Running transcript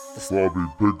Bobby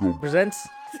Pickle presents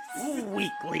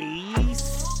Weekly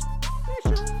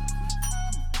Special.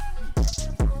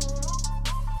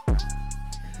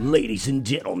 Ladies and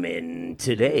gentlemen,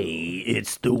 today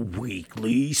it's the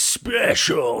Weekly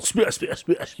Special. Special.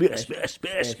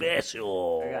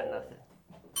 I got nothing.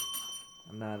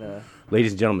 I'm not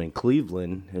Ladies and gentlemen,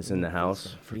 Cleveland is in the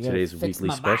house for You gotta today's fix Weekly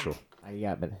my Special. I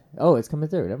got it. Oh, it's coming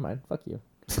through. Never mind. Fuck you.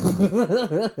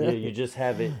 Yeah, you just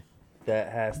have it.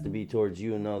 That has to be towards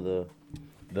you and all the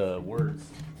words.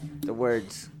 The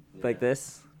words like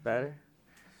this better.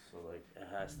 So like it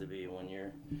has to be when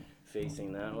you're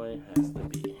facing that way. It has to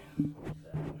be like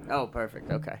that. Oh,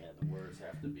 perfect. Okay. Yeah, the words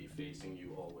have to be facing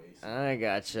you always. I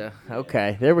gotcha.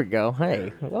 Okay, there we go.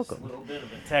 Hey, A welcome. little bit of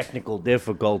a technical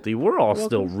difficulty. We're all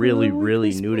still really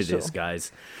new to this,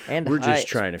 guys. And We're hi- just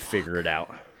trying to figure it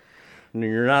out.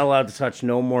 You're not allowed to touch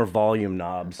no more volume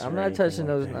knobs. I'm or not anything touching like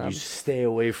those that. knobs. You stay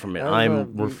away from it. I'm I'm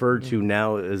not- referred to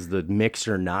now as the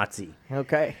mixer Nazi.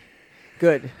 Okay.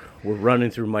 Good. We're running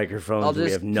through microphones. I'll we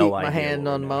just have no keep idea. my hand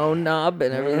what on we're my own knob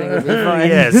and everything will be fine.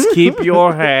 Yes, keep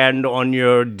your hand on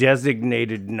your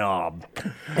designated knob.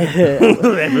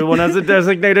 Everyone has a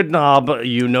designated knob.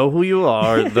 You know who you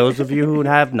are. Those of you who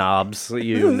have knobs,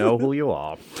 you know who you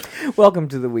are. Welcome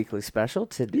to the weekly special.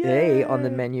 Today on the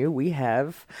menu we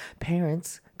have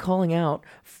parents calling out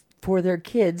for their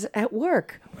kids at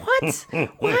work. What?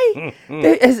 Why?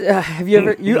 Have you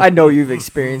ever? I know you've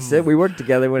experienced it. We worked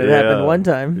together when it happened Yeah, one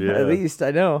time. yeah. At least I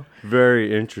know.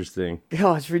 Very interesting.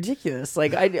 Oh, it's ridiculous.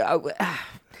 Like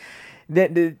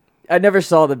I never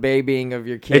saw the babying of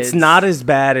your kids. It's not as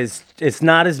bad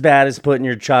as putting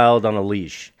your child on a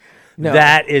leash. No.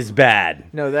 That is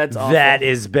bad. No, that's awful. That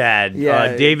is bad.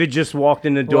 Yeah. David just walked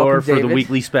in the door Welcome, for the David.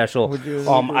 weekly special. We're doing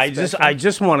the weekly I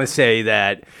just want to say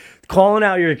that calling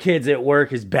out your kids at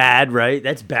work is bad, right?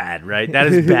 That's bad, right? That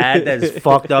is bad. That is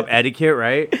fucked up etiquette,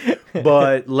 right?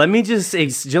 But let me just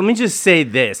say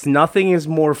this: nothing is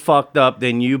more fucked up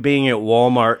than you being at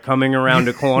Walmart, coming around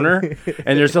a corner,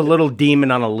 and there's a little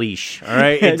demon on a leash. All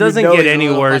right, it doesn't know get he's a any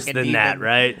little worse fucking than that, demon.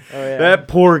 right? Oh, yeah. That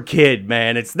poor kid,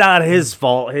 man. It's not his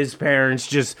fault. His parents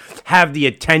just have the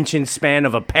attention span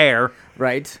of a pear.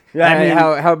 Right. Yeah, I mean-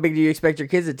 how big do you expect your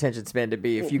kids' attention span to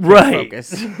be if you can't Right.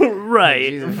 focus? Right,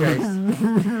 Jesus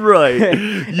Christ. right.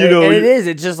 You know, and it is.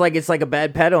 It's like a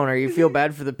bad pet owner. You feel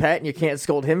bad for the pet, and you can't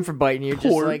scold him for biting you.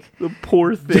 poor, Just like the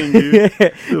poor thing,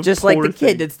 dude. just like poor the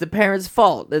kid. thing. It's the parent's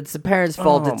fault. It's the parent's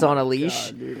fault. It's on a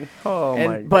leash. Oh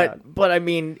And my god. but I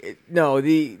mean, no.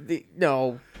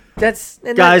 No. That's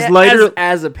and Guys, that- later-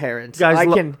 as a parent, Guys,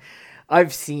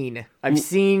 I've seen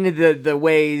the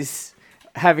ways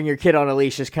having your kid on a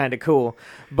leash is kind of cool,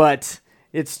 but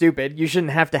it's stupid. You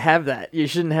shouldn't have to have that. You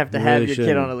shouldn't have to You have really your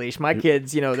kid on a shouldn't. leash. My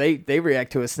kids, they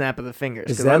react to a snap of the fingers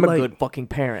Is because that I'm a like- good fucking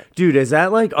parent. Dude, is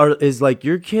that like is like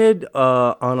your kid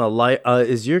on a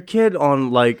is your kid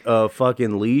on like a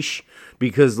fucking leash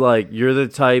because like you're the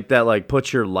type that like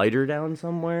puts your lighter down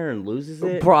somewhere and loses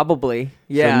it? Probably,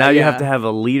 yeah. So now you yeah. have to have a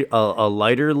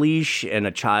lighter leash and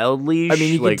a child leash. I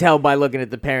mean, you can like, tell by looking at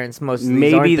the parents. Most of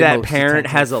these aren't maybe the that most parent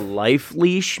attentive. has a life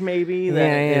leash. Maybe that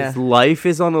Yeah, his yeah. life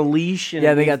is on a leash. And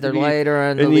Yeah, it they needs got their to be- lighter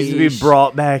on the It needs to be leash,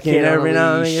 brought back in kid on a every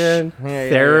now and leash. again. Yeah, yeah,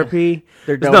 Therapy.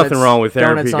 Their There's nothing donuts- wrong with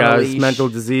therapy, donuts on a guys. leash. Mental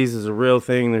disease is a real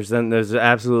thing. There's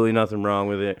absolutely nothing wrong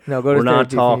with it. No, go to We're not therapy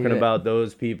if you talking need it. about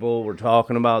those people. We're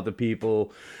talking about the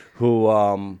people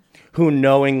who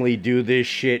knowingly do this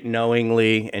shit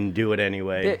knowingly and do it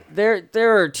anyway.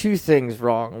 There are two things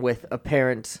wrong with a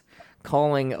parent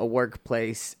calling a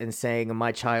workplace and saying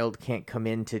my child can't come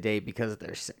in today because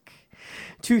they're sick.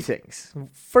 Two things.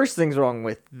 First thing's wrong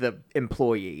with the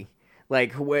employee.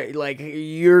 Like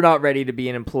you're not ready to be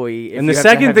an employee. If And you the have to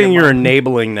second have thing, your you're mom-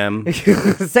 enabling them.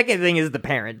 The second thing is the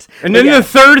parent. And then the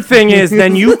third thing is,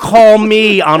 then you call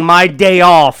me on my day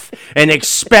off and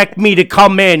expect me to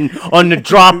come in on the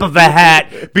drop of a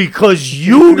hat because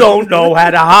you don't know how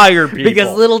to hire people.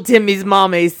 Because little Timmy's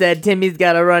mommy said Timmy's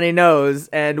got a runny nose,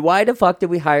 and why the fuck did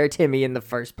we hire Timmy in the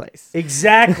first place?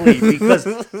 Exactly, because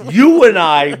you and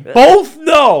I both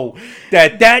know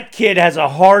that kid has a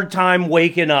hard time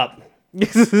waking up.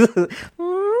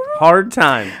 Hard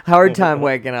time. Hard time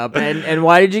waking up. And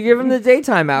why did you give him the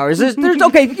daytime hours? There's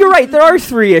okay, you're right. There are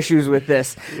three issues with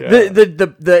this.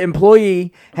 The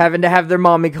employee having to have their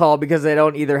mommy call because they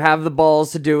don't either have the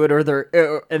balls to do it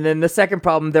or and then the second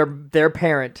problem, their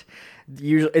parent.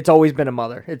 Usually, it's always been a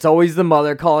mother. It's always the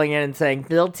mother calling in and saying,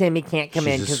 "Little Timmy can't come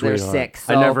in She's a because they're sweetheart. sick."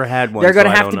 I never had one, They're so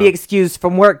gonna I have don't to be know. excused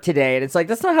from work today, and it's like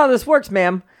that's not how this works,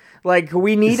 ma'am. Like,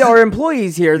 we need our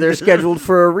employees here. They're scheduled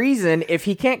for a reason. If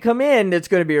he can't come in, it's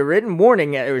going to be a written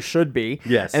warning. It should be.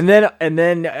 Yes. And then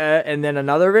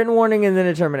another written warning, and then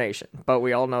a termination. But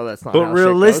we all know that's not. But how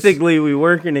realistically, we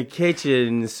work in a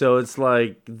kitchen, so it's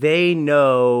like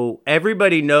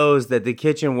everybody knows that the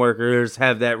kitchen workers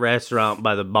have that restaurant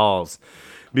by the balls,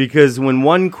 because when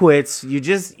one quits, you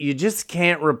just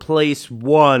can't replace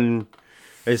one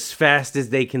as fast as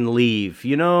they can leave.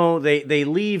 You know, they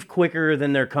leave quicker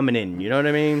than they're coming in. You know what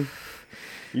I mean?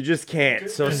 You just can't.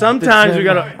 So sometimes we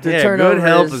gotta. Good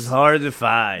help is hard to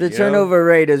find. The turnover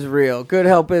rate is real. Good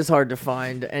help is hard to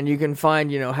find, and you can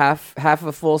find half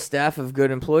a full staff of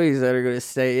good employees that are going to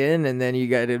stay in, and then you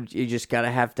just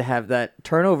gotta have that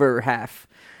turnover half,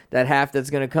 that half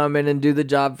that's going to come in and do the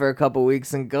job for a couple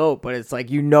weeks and go. But it's like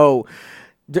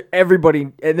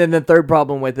everybody, and then the third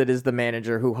problem with it is the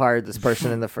manager who hired this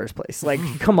person in the first place. Like,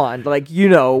 come on, like,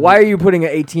 why are you putting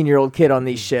an 18-year-old kid on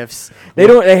these shifts?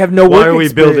 They have no. Why work are we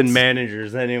experience. building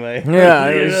managers anyway?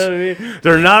 Yeah, you know what I mean?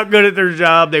 They're not good at their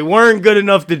job. They weren't good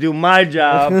enough to do my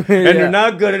job, and they're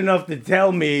not good enough to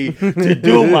tell me to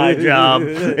do my job.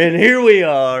 And here we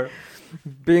are,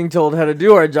 being told how to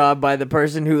do our job by the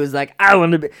person who is like, I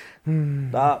want to be.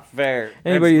 Not fair.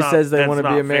 Anybody who says they want to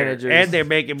be a manager. And they're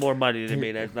making more money than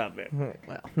me. That's not fair.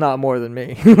 Well, not more than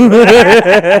me. That's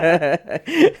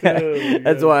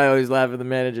why I always laugh at the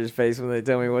manager's face when they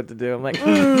tell me what to do. I'm like,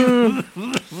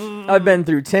 I've been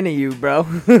through 10 of you, bro.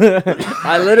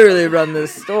 I literally run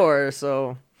this store,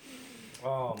 so.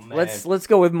 Oh, man. Let's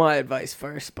go with my advice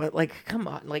first. But, like, come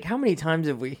on. Like, how many times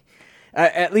have we...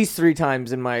 at least 3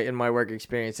 times in my work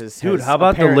experiences. Dude, how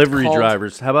about delivery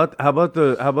drivers? How about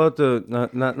the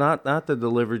not the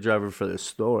delivery driver for the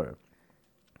store,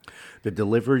 the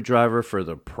delivery driver for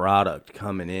the product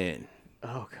coming in?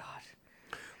 Oh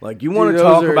God! Like, you want to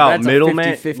talk about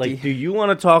middleman? Like, do you want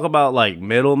to talk about like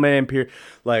middleman?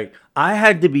 Like, I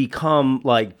had to become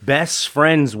like best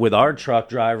friends with our truck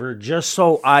driver just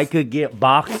so I could get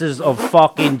boxes of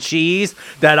fucking cheese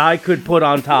that I could put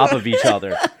on top of each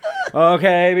other.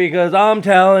 Okay, because I'm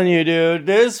telling you, dude,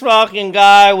 this fucking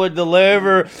guy would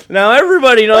deliver. Now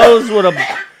everybody knows what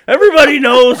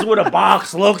a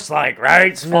box looks like,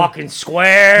 right? It's fucking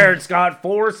square. It's got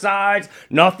 4 sides.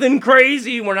 Nothing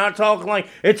crazy. We're not talking like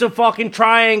it's a fucking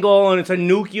triangle and it's a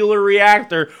nuclear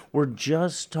reactor. We're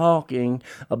just talking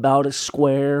about a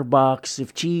square box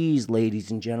of cheese,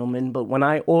 ladies and gentlemen. But when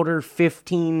I order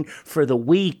 15 for the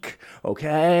week,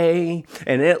 okay,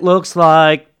 and it looks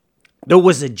like there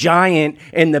was a giant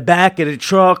in the back of the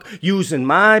truck using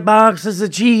my boxes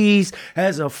of cheese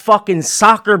as a fucking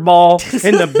soccer ball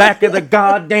in the back of the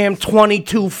goddamn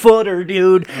 22-footer,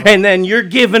 dude. And then you're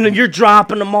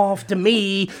dropping them off to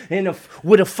me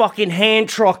with a fucking hand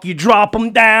truck. You drop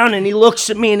them down, and he looks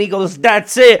at me and he goes,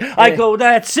 "That's it." I go,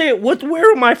 "That's it?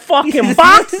 Where are my fucking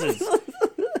boxes?"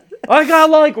 I got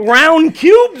like round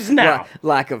cubes now.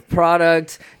 Lack of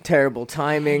product, terrible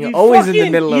timing, always in the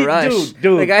middle of rush.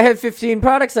 Dude. Like, I have 15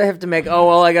 products I have to make. Oh,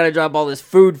 well, I got to drop all this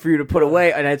food for you to put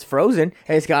away. And it's frozen.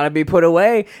 And it's got to be put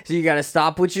away. So you got to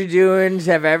stop what you're doing,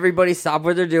 have everybody stop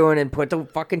what they're doing, and put the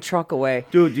fucking truck away.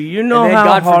 Dude, do you know and then, how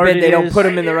God hard forbid, it they don't is? put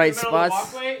them in the right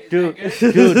spots. Dude,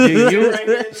 do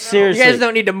you? Seriously. You guys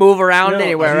don't need to move around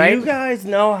anywhere, right? Do you guys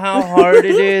know how hard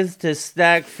it is to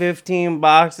stack 15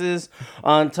 boxes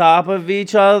on top of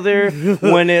each other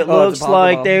when it looks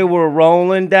like they were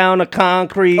rolling down a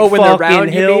concrete fucking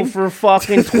hill for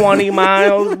fucking 20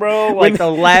 miles, bro? Like the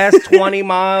last 20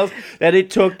 miles that it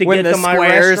took to get to my restaurant. When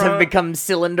the squares have become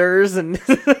cylinders and...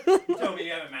 You told me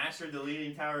you haven't mastered the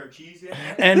Leaning Tower of Cheese yet?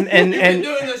 And You've been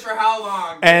doing this for how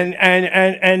long?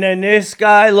 And then this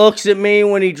guy looks at me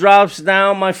when he drops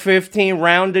down my 15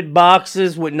 rounded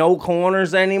boxes with no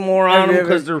corners anymore on them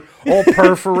because they're all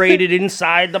perforated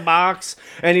inside the box.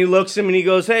 And he looks at me and he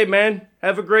goes, "Hey, man,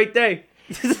 have a great day."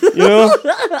 You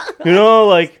know,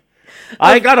 like,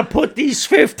 I gotta put these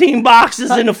 15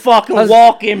 boxes in a fucking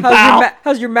walk-in bow.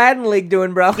 How's your Madden League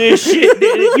doing, bro? This shit,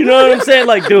 you know what I'm saying?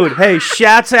 Like, dude, hey,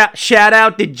 shout out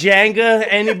to Jenga.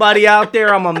 Anybody out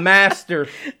there? I'm a master.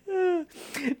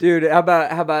 Dude, how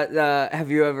about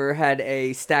have you ever had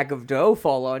a stack of dough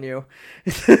fall on you?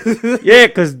 Yeah,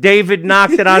 because David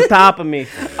knocked it on top of me.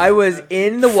 I was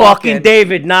in the fucking walk-in.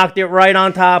 David knocked it right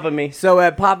on top of me. So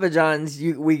at Papa John's,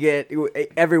 we get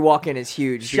every walk-in is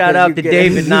huge. Shout out to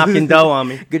David knocking dough on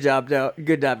me. Good job,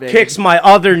 David. Kicks my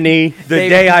other knee the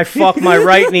day I fuck my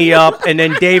right knee up, and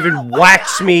then David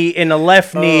whacks me in the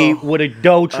left knee with a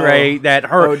dough tray that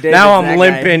hurt. Now I'm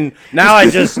limping. Now I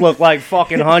just look like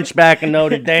fucking Hunchback of Notre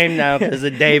Notre Dame now because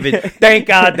of David. Thank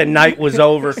God the night was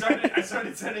over. I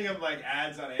started sending him like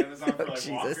ads on Amazon for like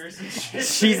walkers and shit.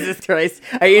 Jesus Christ!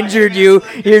 I injured you.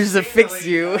 Here's to fix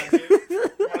you.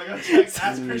 Wanna go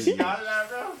check ask Christian out of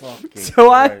that, bro?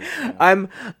 So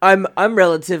I'm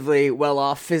relatively well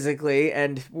off physically,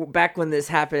 and back when this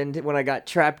happened, when I got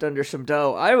trapped under some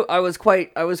dough, I was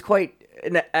quite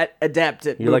adept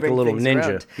at You're like a moving little things ninja.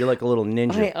 around. You're like a little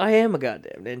ninja. I am a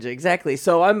goddamn ninja, exactly.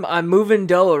 So I'm moving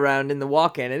dough around in the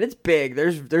walk-in, and it's big.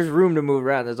 There's room to move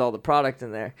around. There's all the product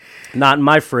in there. Not in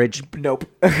my fridge. Nope.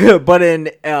 But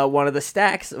in one of the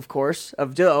stacks, of course,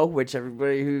 of dough, which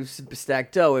everybody who's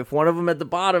stacked dough, if one of them at the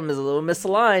bottom is a little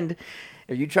misaligned,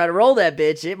 if you try to roll that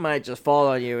bitch, it might just fall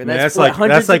on you. And that's what,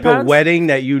 that's like a pounds? wedding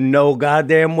that you know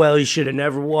goddamn well you should have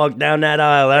never walked down that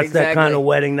aisle. That's that kind of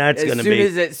wedding that's going to be.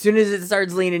 As soon as it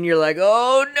starts leaning, you're like,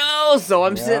 oh no. So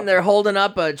I'm sitting there holding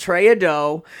up a tray of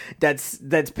dough that's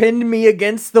pinned me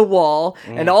against the wall.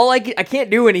 And I can't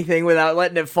do anything without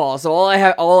letting it fall. So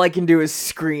all I can do is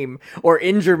scream or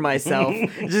injure myself.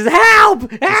 Just help!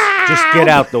 Just get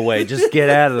out the way. Just get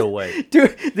out of the way.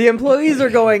 Dude, the employees are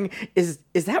going, is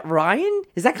that Ryan?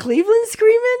 Is that Cleveland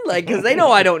screaming? Like, because they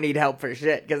know I don't need help for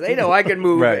shit. Because they know I can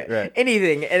move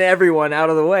anything and everyone out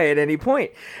of the way at any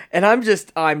point. And I'm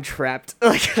trapped.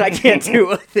 Like, I can't do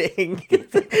a thing.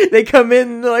 They come in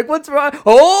and they're like, what's wrong?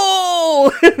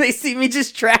 Oh! They see me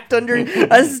just trapped under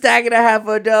a stack and a half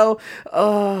of dough.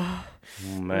 Oh,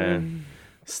 man.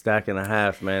 Stack and a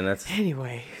half, man.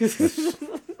 Anyway.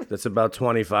 That's about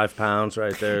 25 pounds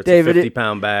right there. It's David, a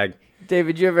 50-pound bag.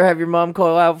 David, you ever have your mom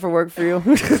call out for work for you?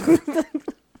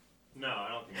 No, I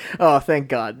don't think so. Oh, thank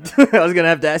God. I was going to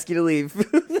have to ask you to leave.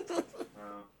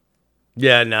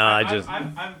 Yeah, no,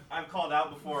 I've called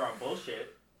out before on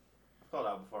bullshit.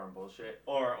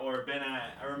 Or been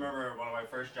at, I remember one of my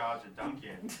first jobs at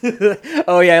Dunkin'.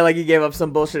 Oh yeah, like you gave up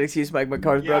some bullshit excuse like my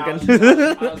car's broken.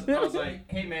 I was like,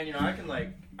 hey man,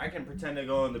 I can pretend to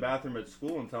go in the bathroom at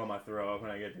school and tell them I throw up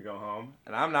when I get to go home.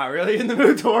 And I'm not really in the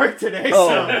mood to work today, so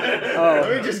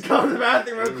let me just go in the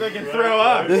bathroom real quick and throw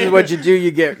up. This is what you do. You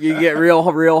get real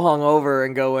hungover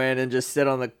and go in and just sit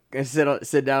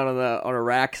down on a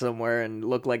rack somewhere and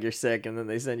look like you're sick, and then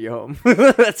they send you home.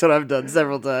 That's what I've done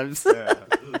several times. Yeah.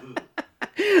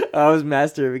 I was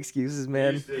master of excuses,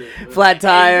 man. Flat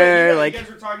tire, you guys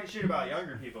were talking shit about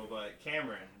younger people, but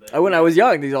Cameron. When I was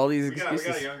young, these We excuses.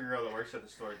 got a younger girl that works at the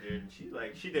store, dude. And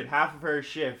she did half of her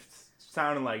shift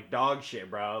sounding like dog shit,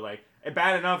 bro. Like,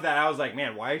 bad enough that I was like,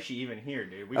 man, why is she even here,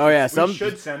 dude? We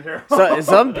should send her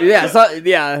home.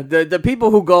 The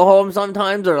people who go home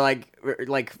sometimes are like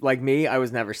me. I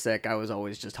was never sick. I was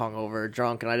always just hungover,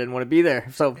 drunk, and I didn't want to be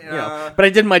there. So but I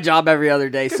did my job every other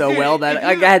day so well that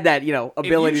I had that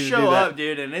ability if you to do show that. up,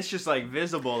 dude, and it's just like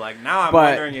visible. Like now, I'm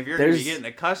wondering if you're gonna be getting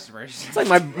the customers. It's like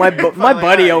my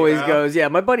buddy always goes. Yeah,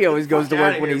 my buddy always goes to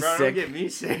work when he's sick. Don't get me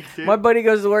sick, dude. My buddy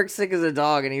goes to work sick as a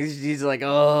dog, and he's like,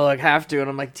 oh, I have to, and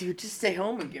I'm like, dude, just stay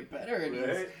home and get better. And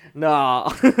Right?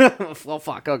 No, well,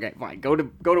 fuck. Okay, fine. Go to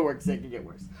work sick and get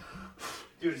worse.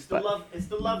 Dude, it's the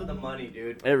love of the money,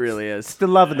 dude. It really is. It's the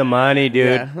love of the money, dude.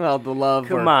 Yeah, well, the love.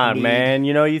 Come or on, need. man.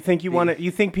 You think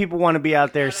people want to be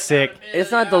out there sick. It's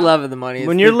not the love of the money.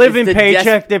 When you're living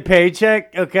paycheck to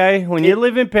paycheck, okay? When you're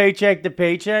living paycheck to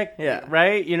paycheck, Yeah.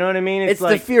 right? You know what I mean? It's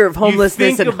like the fear of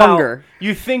homelessness and hunger.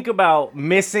 You think about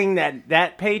missing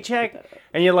that paycheck,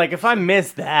 and you're like, if I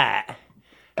miss that,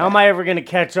 how am I ever going to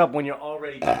catch up when you're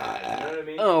already behind? You know what I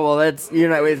mean? Oh well,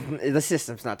 the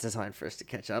system's not designed for us to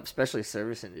catch up, especially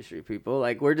service industry people.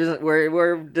 Like we're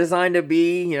designed to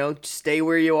be, stay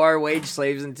where you are, wage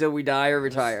slaves until we die or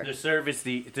retire. The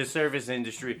service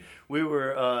industry. We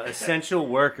were essential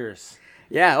workers.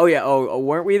 Yeah. Oh yeah. Oh,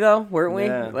 weren't we though? Weren't we?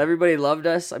 Yeah. Everybody loved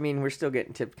us. I mean, we're still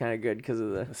getting tipped kind of good because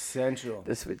of the. Essential.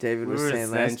 That's what David was We were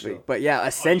saying last essential. week. But yeah,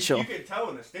 essential. You can tell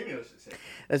when the stimulus is hit.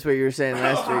 That's what you were saying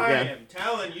last week. I Yeah. am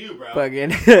telling you, bro.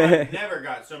 Fucking. I've never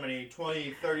got so many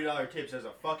 $20, $30 tips as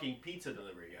a fucking pizza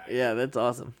delivery guy. Yeah, that's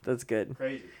awesome. That's good.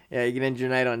 Crazy. Yeah, you can end your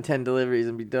night on 10 deliveries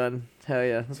and be done. Hell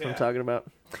yeah, that's what I'm Yeah. talking about.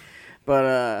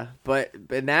 But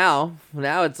now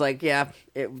it's like,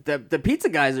 the pizza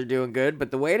guys are doing good,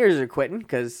 but the waiters are quitting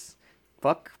because,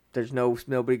 fuck, there's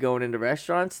nobody going into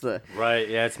restaurants. Right,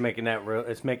 yeah, it's making that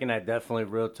definitely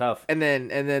real tough. And then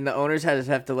the owners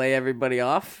have to lay everybody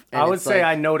off. And I would it's say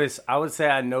like,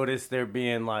 I noticed there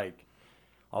being like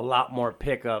a lot more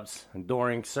pickups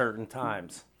during certain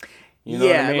times. You know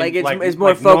what I mean? like it's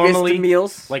more focused normally, to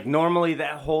meals. Like normally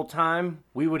that whole time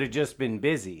we would have just been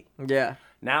busy. Yeah.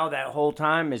 Now that whole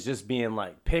time is just being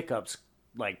like pickups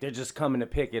like they're just coming to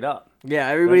pick it up. Yeah,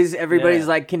 everybody's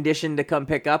like conditioned to come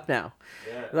pick up now.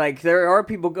 Yeah. Like there are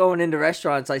people going into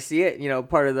restaurants. I see it. You know,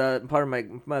 part of my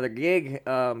other gig,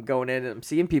 going in and I'm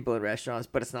seeing people in restaurants,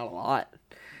 but it's not a lot. Yeah.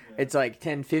 It's like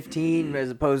 10, 15 as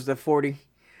opposed to 40.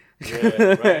 Yeah,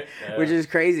 right. Yeah. Which is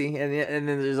crazy, and then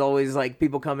there's always like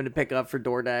people coming to pick up for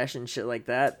DoorDash and shit like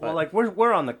that. But. Well, like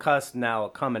we're on the cusp now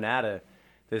of coming out of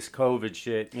this COVID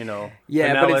shit, you know.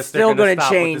 Yeah, but it's still going to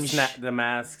change the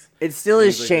masks. It still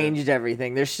has changed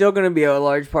everything. There's still going to be a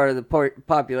large part of the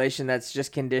population that's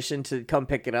just conditioned to come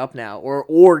pick it up now,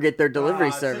 or get their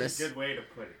delivery service. That's a good way to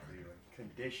put it.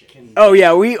 Condition. Oh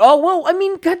yeah, well, I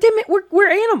mean, goddamn it, we're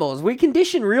animals. We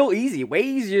condition real easy, way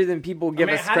easier than people give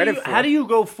us credit for. How do you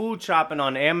go food shopping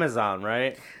on Amazon,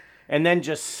 right? And then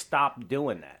just stop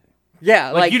doing that?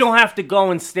 Yeah, like you don't have to go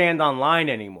and stand online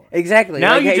anymore. Exactly.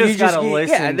 Now like, you just gotta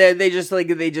listen. Yeah, they just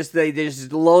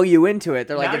lull you into it.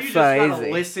 They're now like, it's you just easy.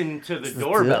 Gotta listen to the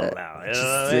doorbell now.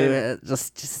 Just do it.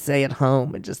 Just stay at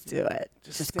home and just do it.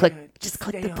 Just click the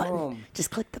button. Just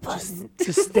click the button.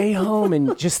 Just stay home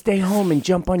and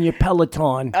jump on your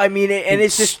Peloton. I mean,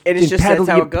 it's just that's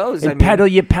how it goes. And pedal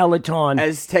your Peloton.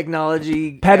 As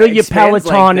technology pedal your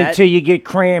Peloton like until you get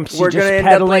cramps. We're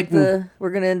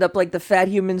gonna end up like the fat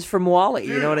humans from Wall-E.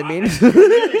 You know what I mean? You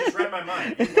just read my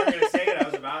mind. You weren't gonna say it. I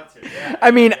was about to. Yeah.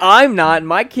 I mean, I'm not.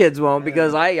 My kids won't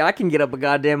because I can get up a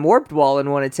goddamn warped wall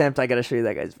in one attempt. I gotta show you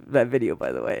that video,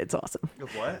 by the way. It's awesome.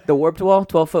 What? The warped wall,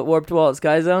 12-foot warped wall at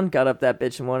Sky Zone. Got up that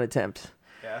bitch in one attempt.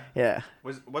 Yeah. Yeah.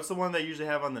 What's the one they usually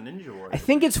have on the Ninja Warrior? I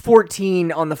think it's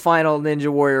 14 on the final Ninja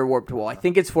Warrior warped wall. I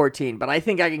think it's 14, but I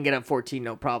think I can get up 14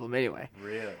 no problem anyway.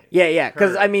 Really? Yeah.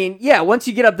 Because I mean, once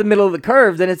you get up the middle of the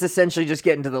curve, then it's essentially just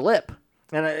getting to the lip.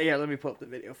 And let me pull up the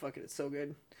video. Fuck it, it's so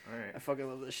good. All right. I fucking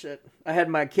love this shit. I had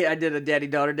my kid. I did a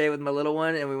daddy-daughter day with my little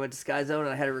one, and we went to Sky Zone,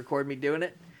 and I had her record me doing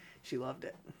it. She loved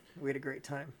it. We had a great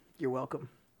time. You're welcome.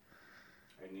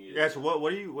 Yeah. So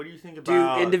what do you think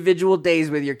about? Do individual days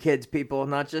with your kids, people,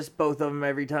 not just both of them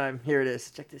every time. Here it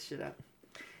is. Check this shit out.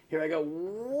 Here I go.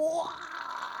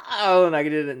 Wow! And I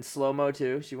did it in slow mo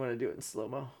too. She wanted to do it in slow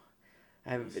mo.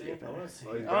 I have a video.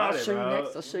 I'll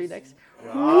show you next.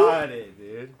 Got it,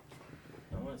 dude.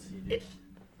 I want to see this.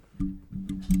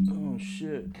 Oh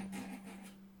shit.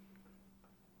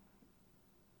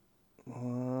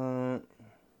 What?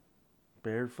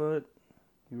 Barefoot?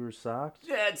 You were socks?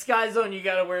 Yeah, at Sky Zone you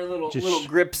gotta wear little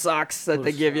grip socks that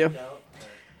they give you.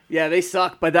 Yeah, they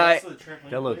suck, but that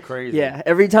look crazy. Yeah,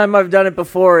 every time I've done it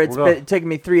before, it's taken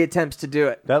me 3 attempts to do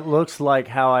it. That looks like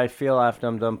how I feel after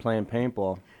I'm done playing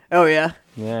paintball. Oh yeah.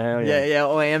 Yeah, hell yeah. Yeah,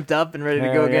 all amped up and ready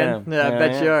to go again. Yeah, I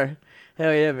bet you are.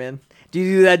 Hell yeah, man. Do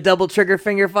you do that double trigger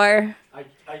finger fire?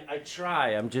 I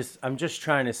try. I'm just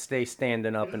trying to stay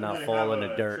standing up and not fall in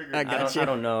the dirt. I got you. I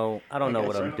don't know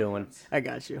what I'm doing. I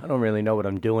got you. I don't really know what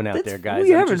I'm doing out there, guys.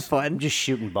 You're having fun. I'm just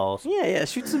shooting balls. Yeah.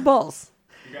 Shoot some balls.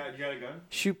 You got a gun?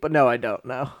 Shoot, but no, I don't.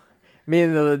 No. Me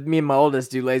and my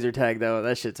oldest do laser tag though.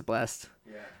 That shit's a blast.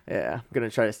 Yeah. I'm gonna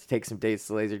try to take some dates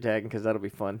to laser tag because that'll be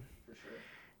fun. For sure.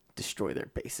 Destroy their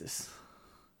bases.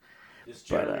 This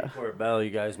Jeremy Corbell, you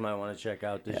guys might want to check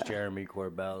out. This Jeremy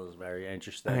Corbell is very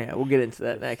interesting. Oh, yeah, we'll get into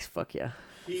that next. Fuck yeah.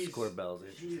 Corbell's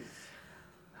interesting.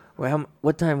 Well,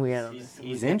 what time are we at on this?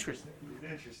 He's interesting.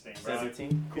 He's interesting, bro.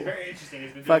 17. Cool. He's very interesting.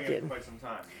 He's been doing it for quite some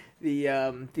time. The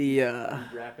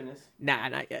wrapping this? Nah,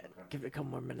 not yet. Okay. Give it a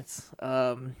couple more minutes.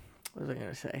 What was I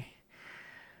gonna say?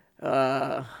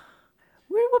 What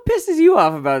pisses you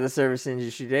off about the service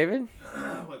industry, David?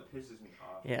 What pisses me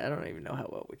off? Yeah, I don't even know how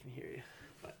well we can hear you.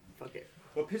 Fuck it.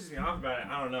 What pisses me off about it,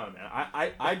 I don't know, man.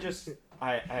 I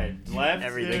had left.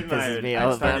 Everything pisses me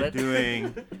off about it.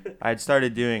 I had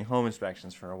started doing home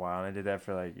inspections for a while, and I did that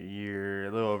for like a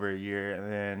little over a year,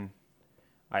 and then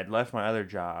I'd left my other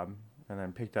job, and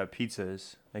then picked up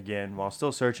pizzas again while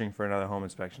still searching for another home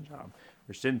inspection job,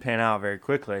 which didn't pan out very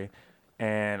quickly,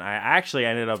 and I actually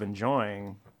ended up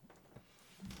enjoying,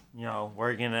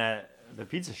 working at the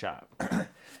pizza shop.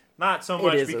 Not so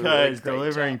much because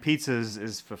delivering pizzas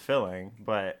is fulfilling,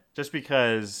 but just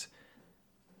because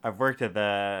I've worked with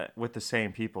the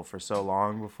same people for so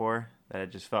long before that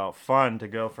it just felt fun to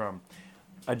go from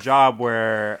a job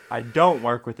where I don't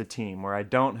work with a team, where I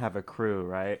don't have a crew,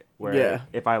 right? Where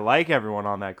if I like everyone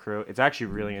on that crew, it's actually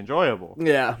really enjoyable.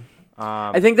 Yeah.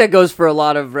 I think that goes for a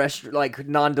lot of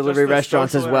non-delivery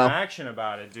restaurants as well. Action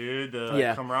about it, dude.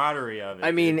 The camaraderie of it.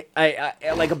 I mean, I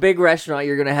like a big restaurant.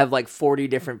 You're gonna have like 40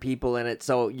 different people in it,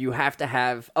 so you have to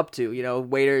have up to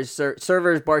waiters,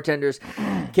 servers, bartenders,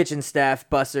 kitchen staff,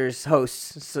 bussers,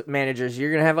 hosts, managers.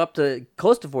 You're gonna have up to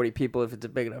close to 40 people if it's a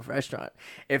big enough restaurant.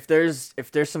 If there's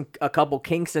a couple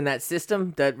kinks in that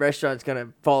system, that restaurant's gonna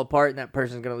fall apart and that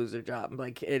person's gonna lose their job.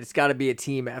 Like it's got to be a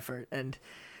team effort and.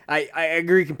 I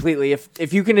agree completely.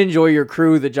 If you can enjoy your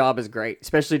crew, the job is great,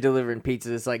 especially delivering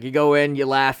pizzas. It's like you go in, you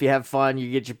laugh, you have fun, you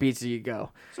get your pizza, you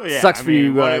go. So yeah, sucks for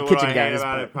you kitchen I guys. Hate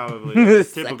about it, probably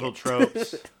typical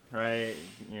tropes, right?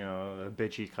 A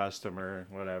bitchy customer,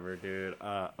 whatever, dude.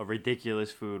 A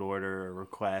ridiculous food order or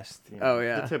request.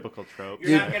 The typical trope.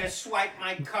 You're not gonna swipe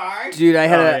my card, dude. I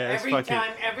had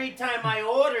every time I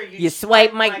order, you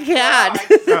swipe my card.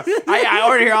 I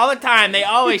order here all the time. They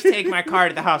always take my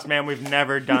card at the house, man. We've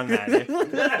never done that.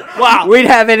 Well, we'd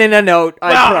have it in a note.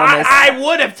 I promise. I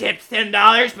would have tipped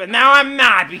 $10, but now I'm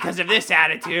not because of this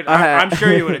attitude. I'm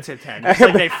sure you would have tipped $10. It's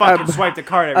like they fucking swipe the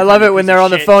card. I love it when they're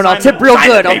on the phone. I'll tip real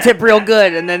good. I'll tip real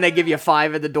good. And then they give you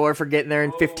 $5 at the door for getting there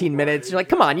in 15 minutes. You're like,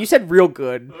 come on, you said real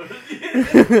good.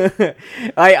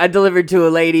 I delivered to a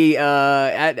lady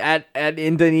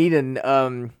in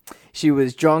Dunedin. She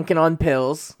was drunk and on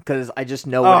pills because I just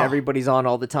know what everybody's on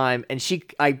all the time. And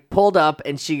I pulled up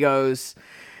and she goes,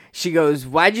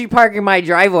 why'd you park in my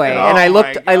driveway? And I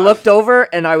looked over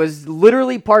and I was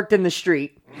literally parked in the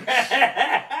street.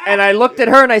 And I looked at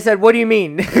her and I said, what do you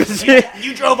mean?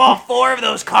 You drove all 4 of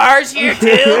those cars here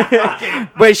too?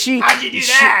 But how'd you do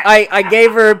that? I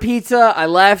gave her a pizza. I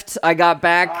left. I got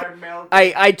back.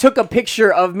 I took a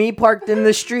picture of me parked in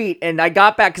the street and I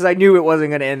got back because I knew it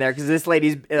wasn't going to end there because this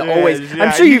lady's always.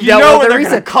 I'm sure you've dealt with her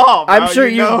recently. I'm sure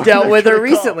you've dealt with her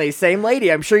recently. Same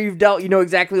lady. I'm sure you've dealt. You know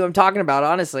exactly what I'm talking about,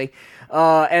 honestly.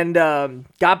 And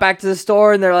got back to the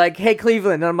store and they're like, hey,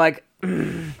 Cleveland. And I'm like,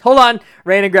 hold on.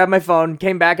 Ran and grabbed my phone.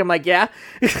 Came back. I'm like, yeah.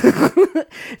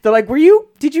 They're like,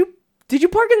 did you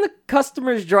park in the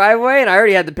customer's driveway? And I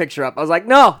already had the picture up. I was like,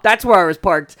 no, that's where I was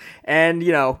parked. And,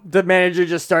 the manager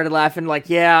just started laughing like,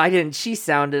 yeah, I didn't. She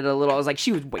sounded a little, I was like,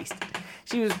 she was wasted.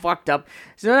 She was fucked up.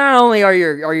 So not only are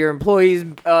your employees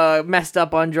messed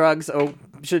up on drugs,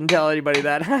 shouldn't tell anybody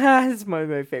that. It's one of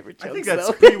my favorite jokes. I think that's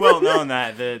pretty well known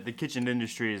that the kitchen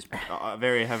industry is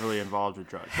very heavily involved with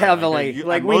drugs. Heavily,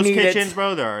 like most kitchens,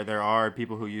 bro. There are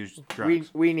people who use drugs.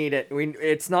 We need it.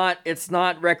 It's not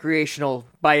recreational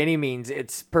by any means.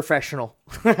 It's professional.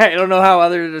 I don't know how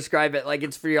other to describe it. Like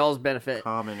it's for y'all's benefit.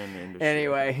 Common in the industry.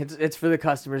 Anyway, it's for the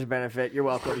customer's benefit. You're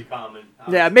welcome. Pretty common.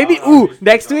 Yeah, maybe.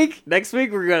 Next week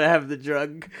we're gonna have the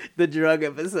drug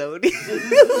episode. This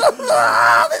is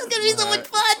gonna be so much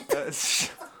fun. It's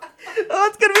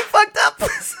gonna be fucked up.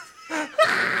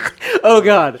 Oh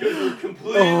God. We're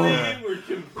completely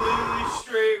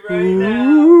straight right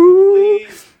now.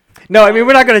 No, I mean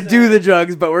we're not gonna do the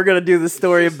drugs, but we're gonna do the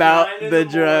story about the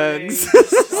drugs.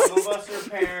 Some of us are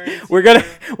parents. We're gonna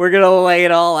lay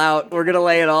it all out. We're gonna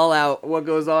lay it all out. What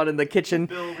goes on in the kitchen,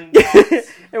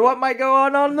 and what might go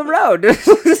on the road.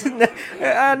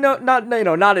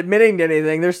 Not admitting to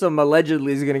anything. There's some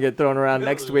allegedly is gonna get thrown around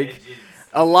next week.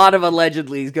 A lot of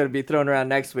allegedly is gonna be thrown around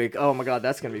next week. Oh my God,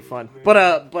 that's gonna be fun.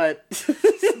 But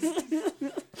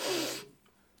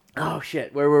oh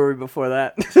shit, where were we before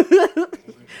that?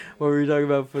 What were we talking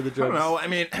about for the drugs? I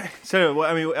don't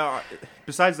know.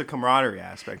 Besides the camaraderie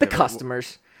aspect, the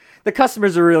customers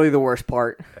are really the worst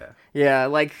part. Yeah,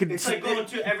 like it's like going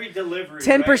to every delivery.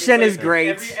 10% is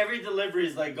great. Every delivery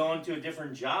is like going to a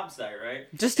different job site, right?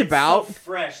 Just about. So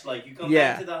fresh, like you come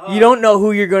back to the hub. You don't know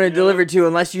who you're going to deliver to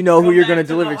unless you know who you're going to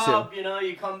deliver to.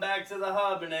 You come back to the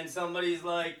hub and then somebody's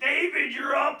like, David,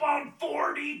 you're up on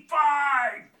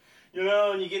 45.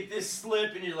 And you get this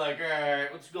slip and you're like, all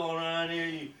right, what's going on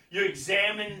here? You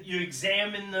examine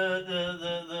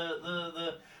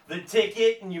the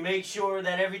ticket and you make sure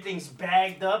that everything's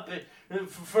bagged up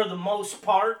for the most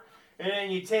part. And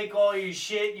then you take all your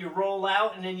shit, you roll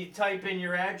out, and then you type in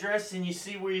your address and you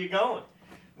see where you're going.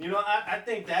 I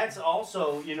think that's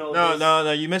also,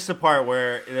 No, you missed the part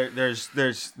where there's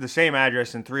the same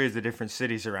address in 3 of the different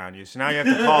cities around you. So now you have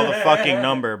to call the fucking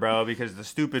number, bro, because the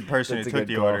stupid person who took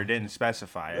the order didn't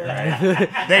specify it, right?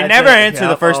 They never answer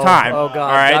the first time. Oh God.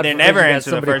 All right, God they never answer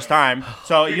the first time.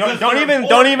 So you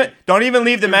don't even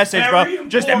leave the message, bro.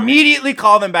 Just immediately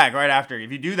call them back right after.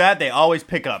 If you do that, they always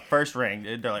pick up first ring.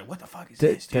 They're like, "What the fuck is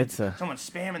this, dude? Someone's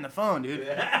spamming the phone, dude."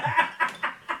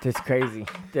 That's crazy.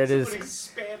 That is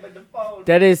Spamming the phone.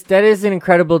 that is an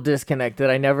incredible disconnect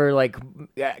that I never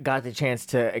got the chance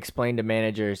to explain to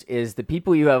managers. Is the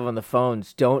people you have on the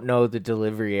phones don't know the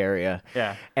delivery area.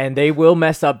 Yeah. And they will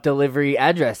mess up delivery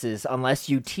addresses unless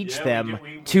you teach them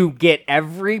to get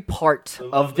every part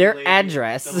of their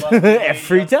address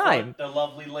every time. The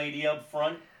lovely lady up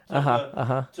front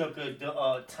took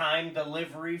a time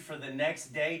delivery for the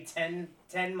next day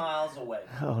 10 miles away.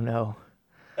 Oh no.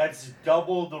 That's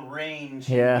double the range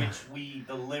in which we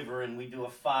deliver, and we do a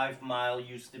 5 mile,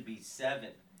 used to be 7.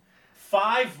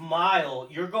 5 mile,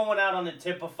 you're going out on the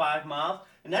tip of 5 miles,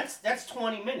 and that's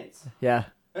 20 minutes. Yeah.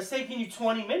 That's taking you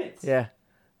 20 minutes. Yeah.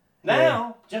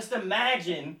 Now, just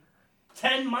imagine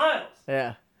 10 miles.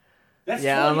 Yeah. That's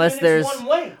 20 minutes one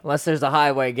way. Unless there's a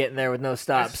highway getting there with no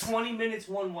stops. That's 20 minutes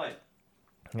one way.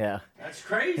 Yeah. That's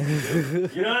crazy,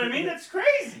 dude. You know what I mean? That's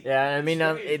crazy. Yeah, I mean,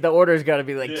 the order's got to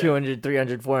be like $200,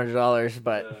 $300, $400,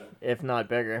 but if not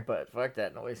bigger. But fuck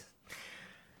that noise.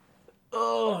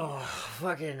 Oh,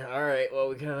 fucking all right. Well,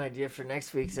 we got an idea for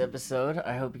next week's episode.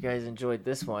 I hope you guys enjoyed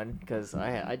this one because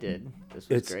I did. This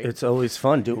was great. It's always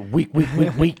fun. Do a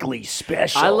weekly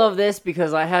special. I love this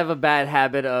because I have a bad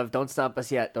habit of don't stop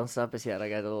us yet. Don't stop us yet. I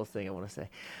got a little thing I want to say.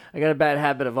 I got a bad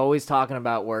habit of always talking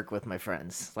about work with my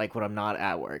friends, like when I'm not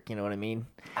at work. You know what I mean?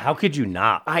 How could you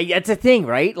not? It's a thing,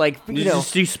 right? Like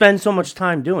you spend so much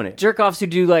time doing it. Jerk offs who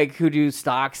do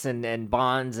stocks and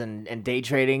bonds and day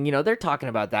trading, they're talking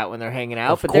about that when they're hanging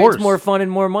out. But there's more fun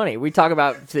and more money. We talk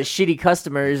about the shitty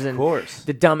customers and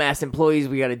the dumbass employees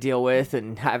we got to deal with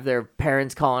and have their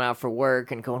parents calling out for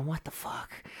work and going, what the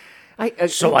fuck? I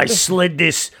slid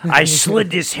this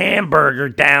hamburger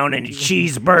down in a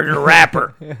cheeseburger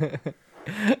wrapper.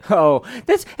 Oh,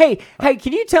 hey,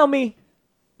 can you tell me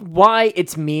why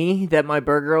it's me that my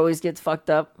burger always gets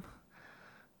fucked up?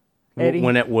 Eddie?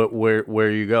 Where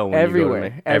you go?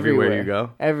 Everywhere you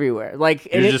go. Everywhere. Like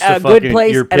you're at a good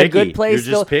place. You're picky. At a good place,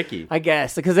 you're just picky. I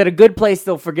guess because at a good place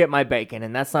they'll forget my bacon,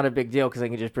 and that's not a big deal because they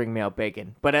can just bring me out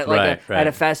bacon. But at at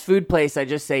a fast food place, I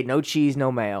just say no cheese,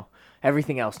 no mayo.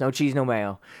 Everything else, no cheese, no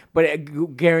mayo. But I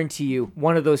guarantee you,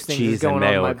 one of those things is going on. Cheese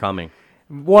and mayo are coming.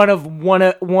 One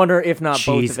or if not cheese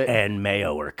both of it. Cheese and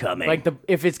mayo are coming. Like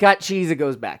if it's got cheese, it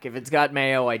goes back. If it's got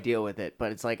mayo, I deal with it.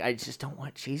 But it's like I just don't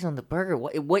want cheese on the burger.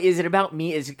 What is it about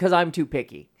me? Is it because I'm too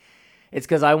picky? It's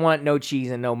because I want no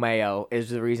cheese and no mayo. Is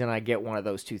the reason I get one of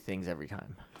those two things every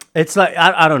time. It's like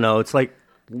I don't know. It's like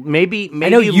maybe I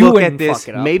know you look wouldn't at this. fuck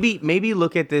it up. Maybe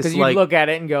look at this because you look at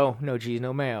it and go no cheese,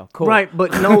 no mayo. Cool. Right,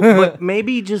 but no, but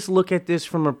maybe just look at this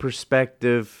from a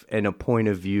perspective and a point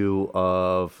of view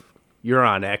of. You're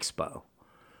on Expo,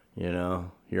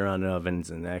 you're on Ovens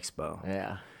and Expo.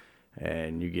 Yeah.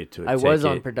 And you get to I was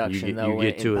on production, you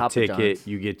get to a Papa ticket. John's.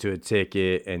 You get to a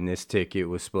ticket, and this ticket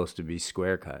was supposed to be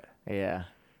square cut. Yeah.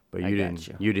 But you didn't.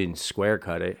 You didn't square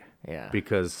cut it. Yeah.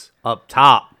 Because up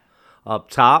top,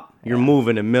 you're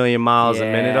moving 1,000,000 miles a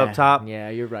minute up top. Yeah,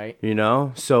 you're right.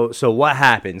 So what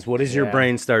happens? What does your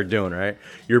brain start doing? Right.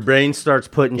 Your brain starts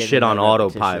putting shit on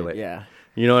autopilot. Yeah.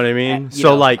 You know what I mean?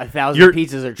 Like 1,000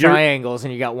 pizzas are triangles,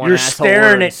 and you got one. You're asshole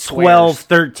staring at 12,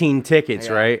 13 tickets,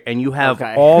 right? And you have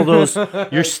all those.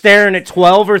 You're staring at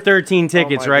 12 or 13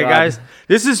 tickets, right, guys?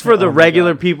 This is for the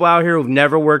regular people out here who've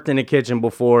never worked in a kitchen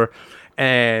before.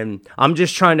 And I'm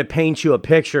just trying to paint you a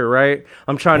picture, right?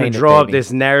 I'm trying to draw up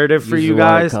this narrative for you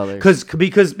guys, because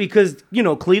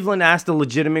Cleveland asked a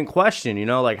legitimate question,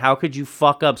 like how could you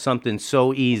fuck up something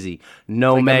so easy?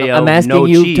 No mayo, I'm asking no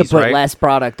you cheese, to put right? less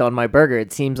product on my burger.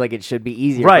 It seems like it should be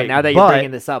easier, right? But now that you're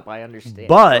bringing this up, I understand.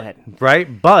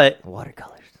 But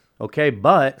watercolors. Okay,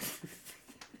 but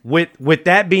with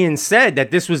that being said, that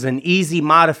this was an easy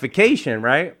modification,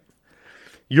 right?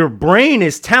 Your brain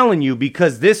is telling you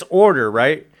because this order,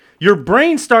 right? Your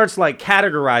brain starts like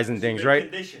categorizing things, right?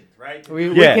 Conditioned, right? We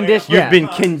conditioned. You've been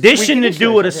conditioned to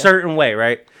do it a certain way,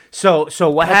 right? So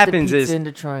what happens is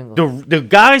the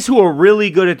guys who are really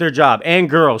good at their job, and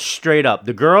girls, straight up,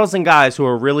 the girls and guys who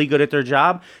are really good at their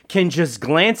job can just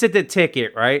glance at the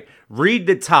ticket, right? Read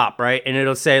the top, right? And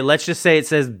it'll say, let's just say it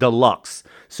says deluxe.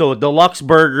 So a deluxe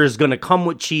burger is going to come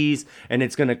with cheese and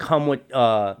it's going to come with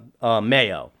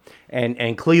mayo.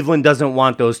 And Cleveland doesn't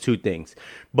want those two things.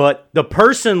 But the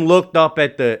person looked up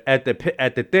at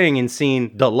the thing and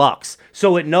seen deluxe.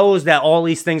 So it knows that all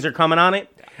these things are coming on it.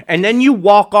 And then you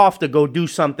walk off to go do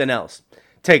something else.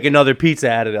 Take another pizza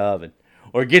out of the oven.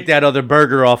 Or get that other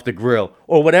burger off the grill.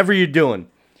 Or whatever you're doing.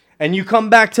 And you come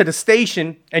back to the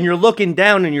station and you're looking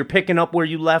down and you're picking up where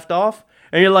you left off.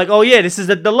 And you're like, oh yeah, this is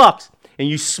a deluxe. and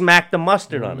you smack the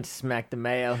mustard on it. Smack the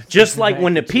mayo. Just like Smack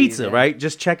when the cheese, pizza, yeah. right?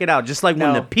 Just check it out. Just like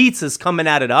when No. the pizza's coming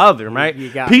out of the oven, right? You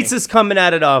got me. Pizza's coming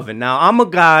out of the oven. Now, I'm a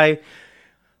guy,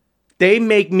 they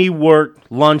make me work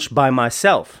lunch by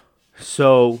myself.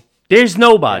 So there's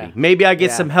nobody. Yeah. Maybe I get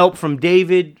Yeah. some help from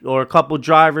David or a couple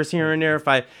drivers here and there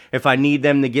if I need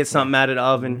them to get something out of the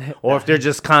oven, or if they're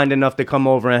just kind enough to come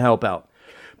over and help out.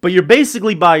 But you're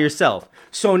basically by yourself.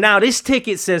 So now this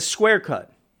ticket says square cut.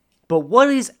 But what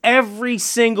is every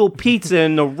single pizza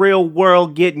in the real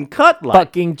world getting cut like?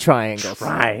 Fucking triangles.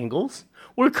 Triangles.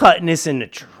 We're cutting this into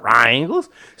triangles.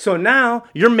 So now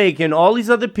you're making all these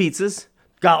other pizzas,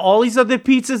 got all these other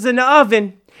pizzas in the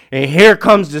oven, and here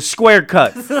comes the square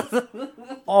cut.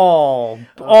 all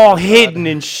hidden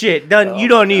and shit. You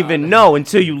don't even know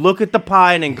until you look at the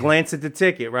pie and then glance at the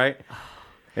ticket, right?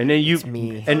 And then you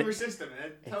me. Tell me your system, man.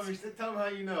 Tell me how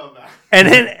you know about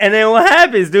it. and then what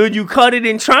happens, dude? You cut it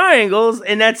in triangles,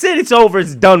 and that's it. It's over.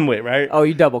 It's done with, right? Oh,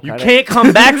 you double cut You it. can't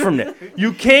come back from that.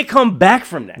 You can't come back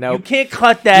from that. Nope. You can't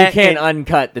cut that. You can't and-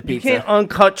 uncut the You pizza. can't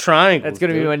uncut triangles. That's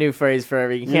gonna be dude. my new phrase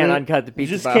forever. You can't uncut the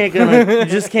pizza. You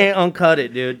just can't uncut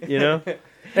it, dude. You know.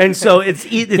 And so it's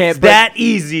Can't put- that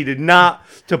easy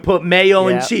to put mayo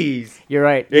Yeah. and cheese. You're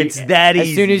right. It's that As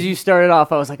soon easy. as you started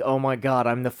off, I was like, "Oh my god,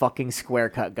 I'm the fucking square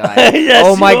cut guy." Yes,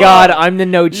 oh my you god, are. I'm the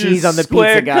no cheese on the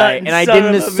square pizza guy, cutting and I son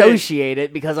didn't of a bitch. associate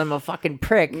it because I'm a fucking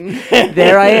prick.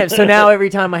 There I am. So now every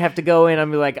time I have to go in,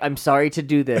 I'm like, "I'm sorry to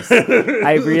do this.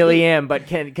 I really am, but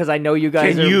because I know you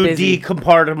guys Can are you busy."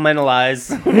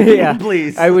 decompartmentalize? Yeah,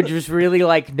 Please. I would just really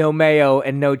like no mayo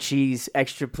and no cheese,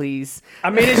 extra please. I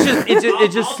mean,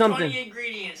 it's just all something. 20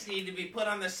 ingredients need to be put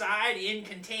on the side in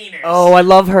containers. Oh, I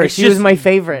love her. It's She was just- my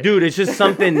favorite. Dude, it's just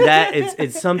something that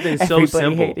it's something so Everybody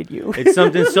simple. hated you. It's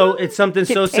something so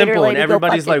Container simple, and lady, go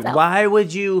everybody's fuck like,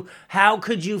 yourself. how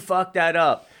could you fuck that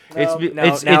up? No,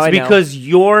 it's now I know. because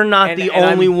you're not And- the and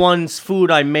only I'm- one's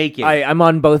food I'm making. I'm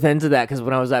on both ends of that because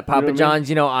when I was at Papa what I mean?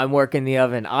 John's, I'm working the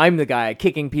oven. I'm the guy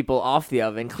kicking people off the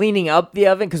oven, cleaning up the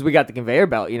oven because we got the conveyor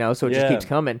belt, so it just Yeah, keeps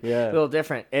coming. yeah. A little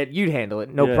different. You'd handle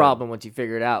it, no Yeah. problem once you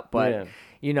figure it out. But Yeah.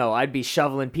 I'd be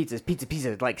shoveling pizza,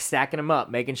 like stacking them up,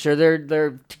 making sure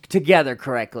they're together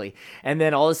correctly. And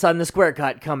then all of a sudden the square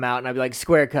cut come out, and I'd be like,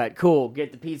 square cut, cool.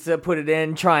 Get the pizza, put it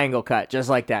in, triangle cut, just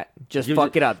like that. Just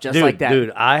fuck it up, just dude, like that.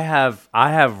 Dude, I have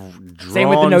drawn Same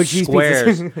with the no cheese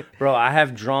squares. pizzas. Bro, I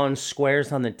have drawn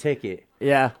squares on the ticket.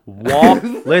 Yeah.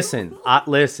 Listen,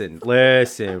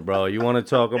 bro. You want to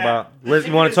talk about?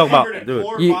 You want to talk about, dude?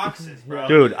 You- Boxes, bro.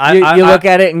 Dude, You look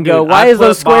at it and go, why is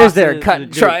those squares there?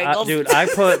 Cut triangles. I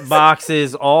put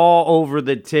boxes all over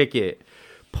the ticket.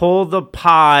 Pull the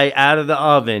pie out of the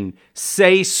oven.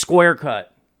 Say square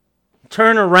cut.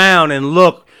 Turn around and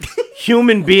look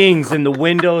human beings in the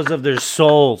windows of their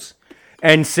souls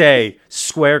and say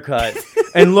square cut.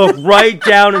 And look right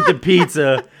down at the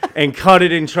pizza and cut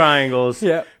it in triangles.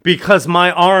 Yep. Because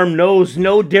my arm knows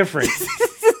no difference.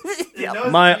 It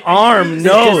knows- My it arm uses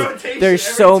knows. the rotation There's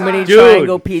every so time. many Dude.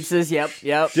 triangle pizzas.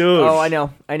 Yep. Dude. Oh, I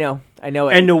know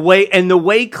it. And the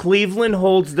way Cleveland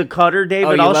holds the cutter,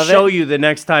 David, you I'll love show it? you the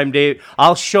next time, Dave.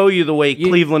 I'll show you the way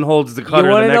Cleveland holds the you cutter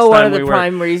want the to next know one time of the we work.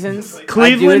 prime reasons?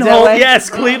 Cleveland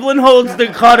Cleveland holds the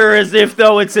cutter as if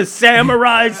though it's a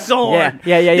samurai sword.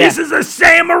 Yeah. This is a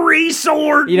samurai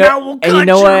sword. Now we'll cut and you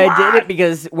know your why I did eye. it?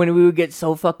 Because when we would get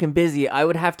so fucking busy, I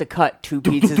would have to cut 2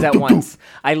 pizzas at once.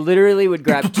 I literally would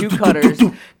grab 2 cutters,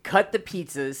 cut the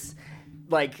pizzas,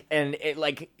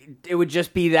 it would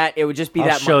just be that. It would just be I'll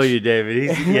that show much. you,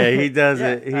 David. He does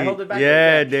it. I hold it back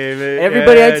Yeah, like that. David.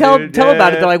 Everybody yeah, I tell dude, about it, yeah.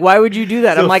 they're like, "Why would you do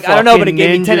that?" He's I'm a like, "I don't know," but it fucking gave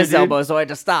me ninja, tennis dude. elbows, so I had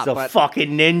to stop. He's a But fucking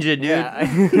ninja, dude. Yeah.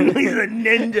 He's a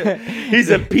ninja. He's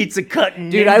a pizza cutting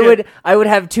dude, ninja. I would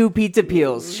have 2 pizza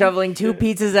peels, shoveling 2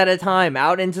 pizzas at a time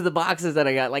out into the boxes that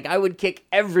I got. Like I would kick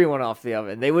everyone off the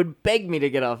oven. They would beg me to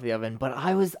get off the oven, but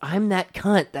I'm that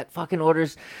cunt that fucking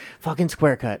orders fucking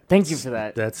square cut. Thank you for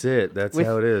that. That's it. That's With-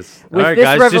 how it is. with All right, this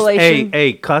guys. revelation-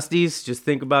 Hey, Custies, just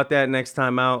think about that next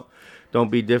time out. Don't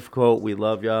be difficult. We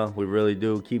love y'all. We really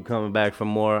do. Keep coming back for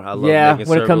more. I love Yeah, making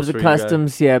when it comes circles to for you guys.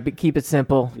 customs, but keep it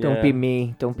simple. Don't Yeah. be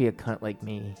me. Don't be a cunt like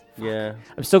me. Yeah,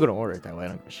 I'm still gonna order it that way. I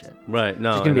don't give a shit. right.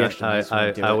 No, Just gonna be and extra nice when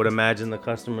we do I it. would imagine the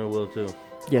customer will too.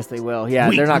 Yes, they will. Yeah,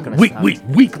 they're not gonna stop.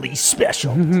 Weekly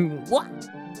special. What?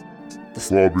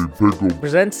 Sloppy pickle.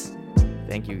 Presents.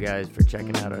 Thank you guys for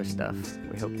checking out our stuff.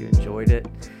 We hope you enjoyed it.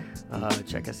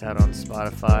 Check us out on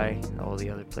Spotify, all the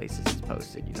other places it's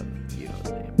posted. You know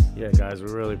the names. Yeah, guys, we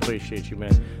really appreciate you,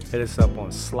 man. Hit us up on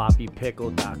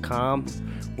sloppypickle.com,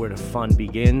 where the fun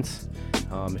begins.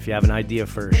 If you have an idea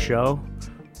for a show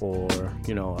or,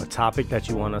 a topic that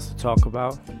you want us to talk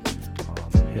about,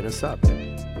 hit us up.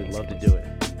 We'd love to do it.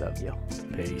 Love you.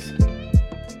 Peace.